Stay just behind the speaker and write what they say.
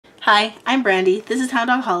Hi, I'm Brandy. This is Hound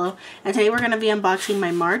Dog Hollow, and today we're going to be unboxing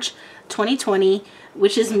my March 2020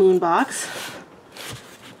 Witch's Moon box.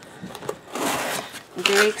 I'm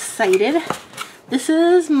very excited. This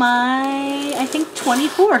is my, I think,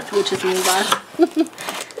 24th Witch's Moon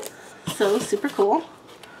box. So, super cool.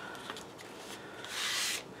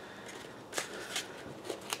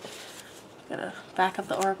 Got a back of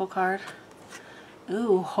the Oracle card.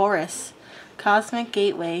 Ooh, Horus. Cosmic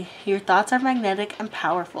Gateway. Your thoughts are magnetic and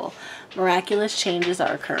powerful. Miraculous changes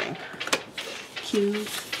are occurring. Cute.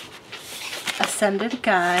 Ascended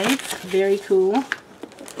Guides. Very cool.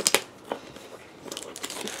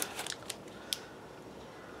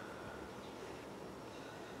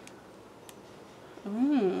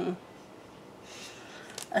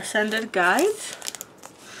 Ascended Guides.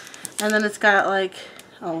 And then it's got like,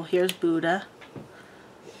 oh, here's Buddha.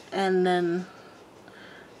 And then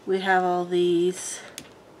we have all these.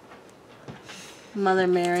 Mother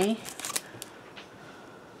Mary.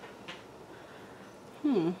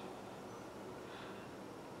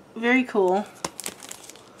 Very cool.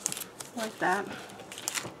 Like that.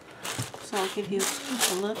 So I'll give you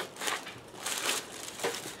a look.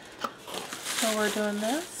 So we're doing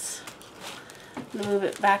this. I'm going to move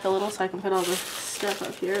it back a little so I can put all the stuff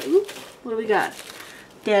up here. Ooh, what do we got?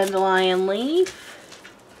 Dandelion leaf.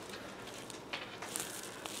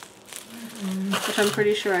 Which I'm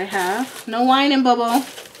pretty sure I have. No whining, Bobo.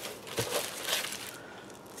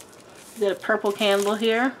 Got a purple candle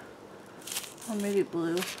here. Or maybe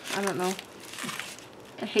blue. I don't know.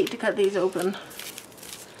 I hate to cut these open.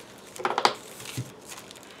 I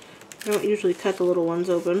don't usually cut the little ones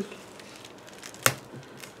open.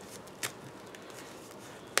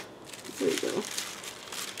 There you go.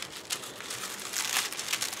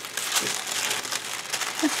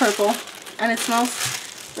 It's purple. And it smells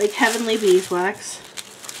like heavenly beeswax.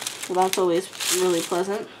 So that's always really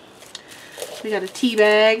pleasant. We got a tea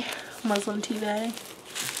bag, muslin tea bag.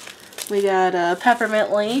 We got a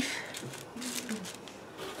peppermint leaf.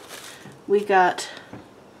 We got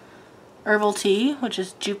herbal tea, which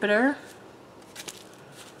is Jupiter.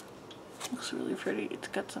 Looks really pretty. It's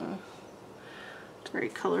got some, it's very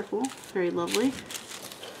colorful, very lovely.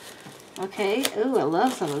 Okay, ooh, I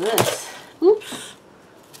love some of this. Oops.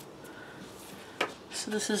 So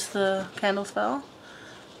this is the candle spell,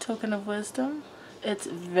 Token of Wisdom. It's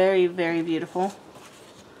very, very beautiful.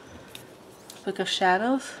 Book of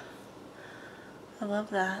Shadows. I love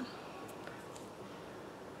that.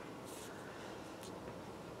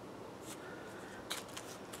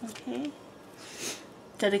 Okay.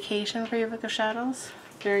 Dedication for your Book of Shadows.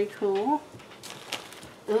 Very cool.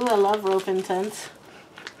 Ooh, I love rope incense.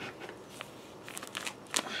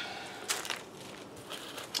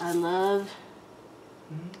 I love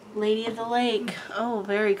Lady of the Lake. Oh,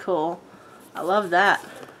 very cool. I love that.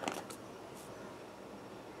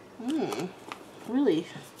 Really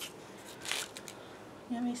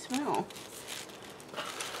yummy smell.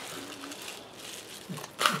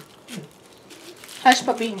 Hush,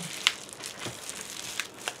 puppy.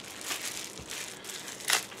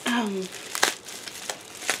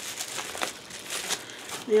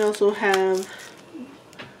 We also have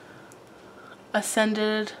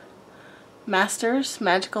Ascended Masters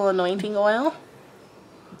Magical Anointing Oil.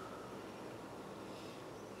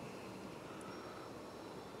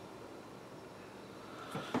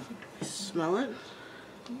 Smell it.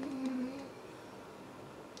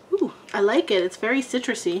 Ooh, I like it. It's very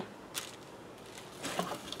citrusy.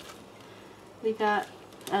 We got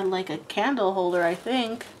like a candle holder, I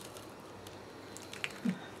think.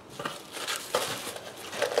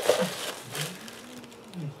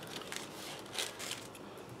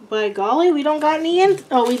 By golly, we don't got any in.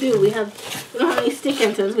 Oh, we do. We don't have any stick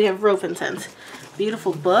incense. We have rope incense.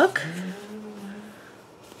 Beautiful book.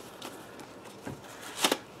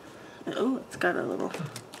 Oh, it's got a little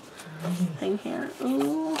thing here.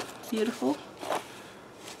 Oh, beautiful.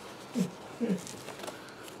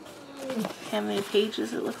 How many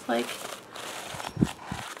pages it looks like.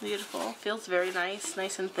 Beautiful. Feels very nice.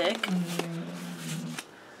 Nice and thick.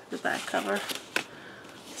 The back cover.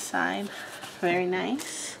 Side. Very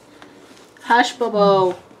nice. Hush,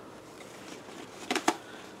 Bobo.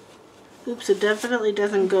 Oops, it definitely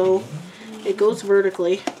doesn't go. It goes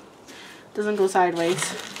vertically. Doesn't go sideways.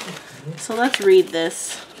 So let's read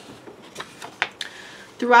this.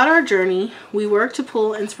 Throughout our journey, we work to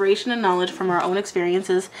pull inspiration and knowledge from our own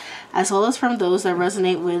experiences, as well as from those that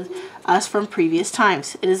resonate with us from previous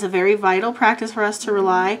times. It is a very vital practice for us to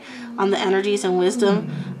rely on the energies and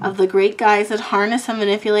wisdom of the great guides that harness and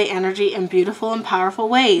manipulate energy in beautiful and powerful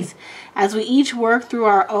ways. As we each work through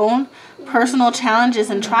our own personal challenges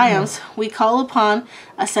and triumphs, we call upon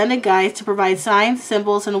ascended guides to provide signs,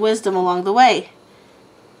 symbols, and wisdom along the way.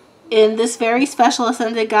 In this very special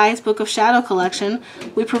Ascended Guides Book of Shadow collection,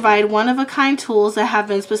 we provide one-of-a-kind tools that have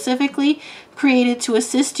been specifically created to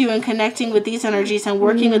assist you in connecting with these energies and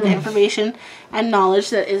working with the information and knowledge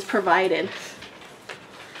that is provided.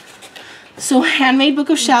 So, handmade Book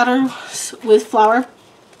of Shadows with flower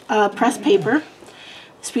pressed paper.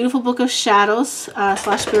 This beautiful Book of Shadows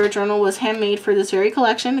 / Spirit Journal was handmade for this very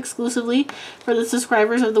collection exclusively for the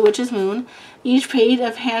subscribers of the Witch's Moon. Each page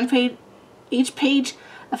of handmade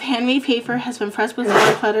paper has been pressed with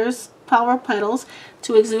flower petals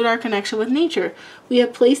to exude our connection with nature. We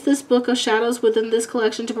have placed this Book of Shadows within this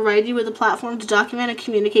collection to provide you with a platform to document and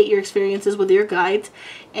communicate your experiences with your guides,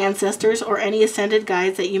 ancestors, or any ascended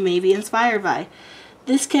guides that you may be inspired by.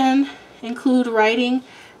 This can include writing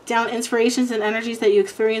down inspirations and energies that you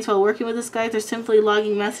experience while working with this guide, or simply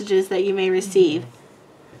logging messages that you may receive.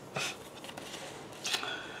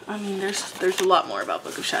 I mean, there's a lot more about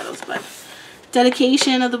Book of Shadows, but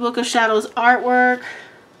dedication of the Book of Shadows artwork,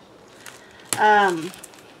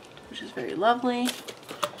 which is very lovely.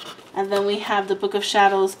 And then we have the Book of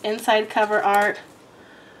Shadows inside cover art,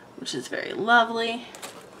 which is very lovely.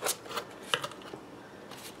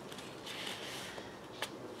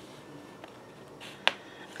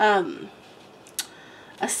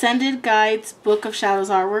 Ascended Guides Book of Shadows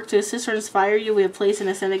artwork. To assist or inspire you, we have placed an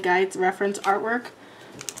Ascended Guides reference artwork,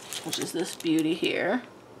 which is this beauty here.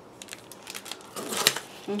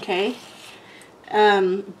 Okay.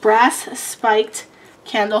 Brass spiked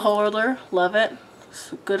candle holder. Love it.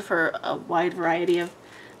 It's good for a wide variety of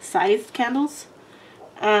sized candles.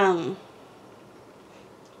 Hand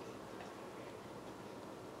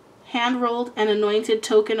rolled and anointed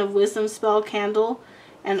token of wisdom spell candle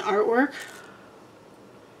and artwork.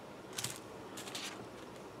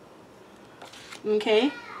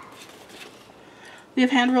 Okay. We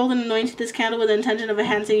have hand-rolled and anointed this candle with the intention of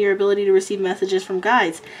enhancing your ability to receive messages from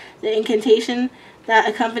guides. The incantation that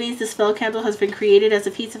accompanies the spell candle has been created as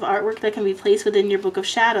a piece of artwork that can be placed within your Book of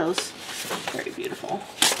Shadows. Very beautiful.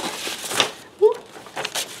 Woo.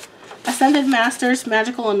 Ascended Masters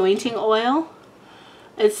Magical Anointing Oil.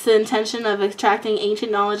 It's the intention of attracting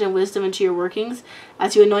ancient knowledge and wisdom into your workings.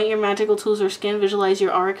 As you anoint your magical tools or skin, visualize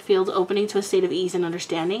your auric field opening to a state of ease and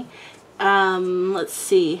understanding. Let's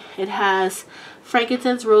see. It has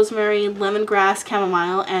frankincense, rosemary, lemongrass,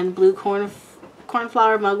 chamomile, and blue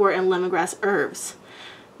cornflower, mugwort, and lemongrass herbs,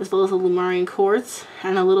 as well as a Lumarian quartz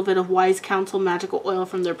and a little bit of Wise Counsel magical oil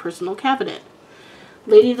from their personal cabinet.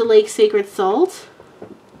 Lady of the Lake Sacred Salt.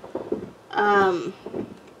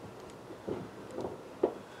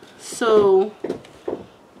 So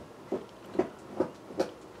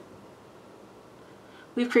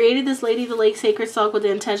we've created this Lady of the Lake Sacred Salt with the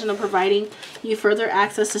intention of providing you further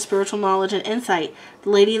access to spiritual knowledge and insight. The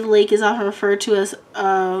Lady of the Lake is often referred to as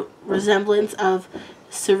a resemblance of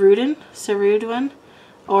Saruduan,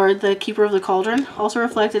 or the Keeper of the Cauldron, also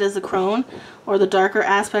reflected as the crone, or the darker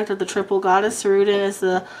aspect of the triple goddess. Sarudan is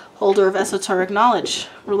the holder of esoteric knowledge.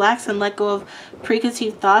 Relax and let go of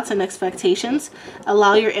preconceived thoughts and expectations.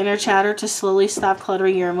 Allow your inner chatter to slowly stop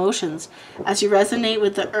cluttering your emotions. As you resonate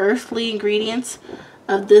with the earthly ingredients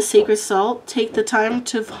of this sacred salt, take the time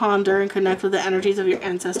to ponder and connect with the energies of your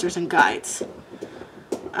ancestors and guides.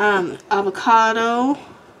 Avocado,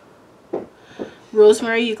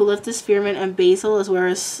 rosemary, eucalyptus, spearmint, and basil, as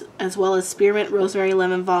well as spearmint, rosemary,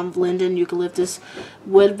 lemon balm, linden, eucalyptus,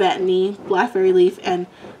 wood betony, blackberry leaf, and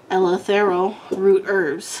eleuthero root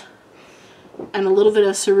herbs. And a little bit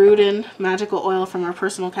of Sarudan magical oil from our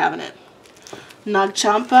personal cabinet.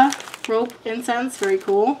 Nagchampa rope incense, very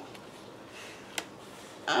cool.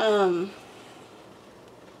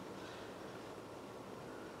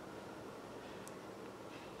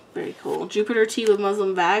 Very cool. Jupiter tea with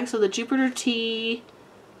Muslim bag. So the Jupiter tea,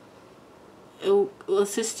 it will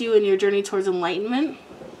assist you in your journey towards enlightenment.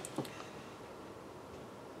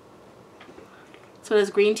 So it has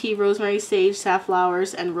green tea, rosemary, sage,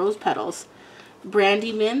 safflowers, and rose petals.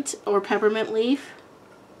 Brandy mint or peppermint leaf.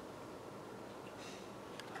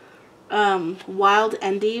 Wild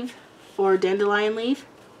endive or dandelion leaf.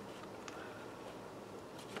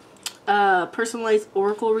 Personalized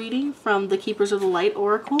oracle reading from the Keepers of the Light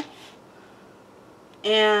Oracle,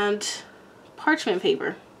 and parchment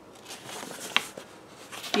paper.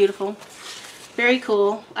 Beautiful, very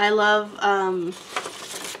cool. I love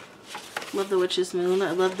the Witch's Moon.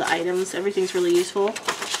 I love the items. Everything's really useful.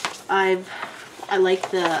 I like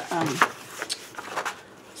the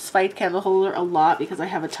Spite candle holder a lot because I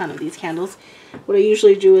have a ton of these candles. What I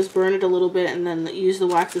usually do is burn it a little bit and then use the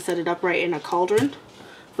wax to set it up right in a cauldron.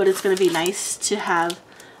 But it's going to be nice to have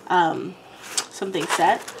something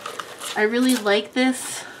set. I really like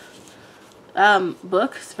this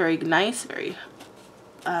book. It's very nice, very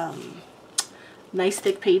nice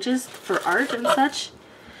thick pages for art and such.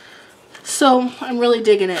 So I'm really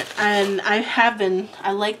digging it, and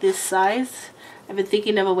I like this size. I've been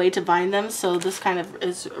thinking of a way to bind them, so this kind of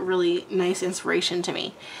is a really nice inspiration to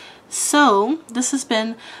me. So this has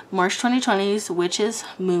been March 2020's Witches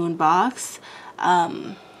Moon Box.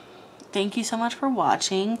 Thank you so much for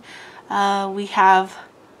watching. We have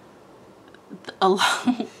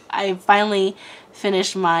I finally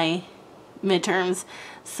finished my midterms,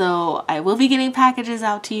 so I will be getting packages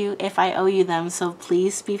out to you if I owe you them, so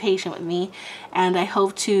please be patient with me. And I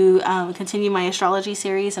hope to continue my astrology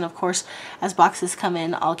series, and of course as boxes come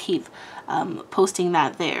in I'll keep posting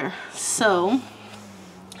that there. So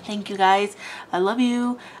thank you guys. I love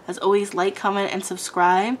you. As always, like, comment, and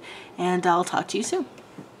subscribe, and I'll talk to you soon.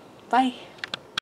 Bye.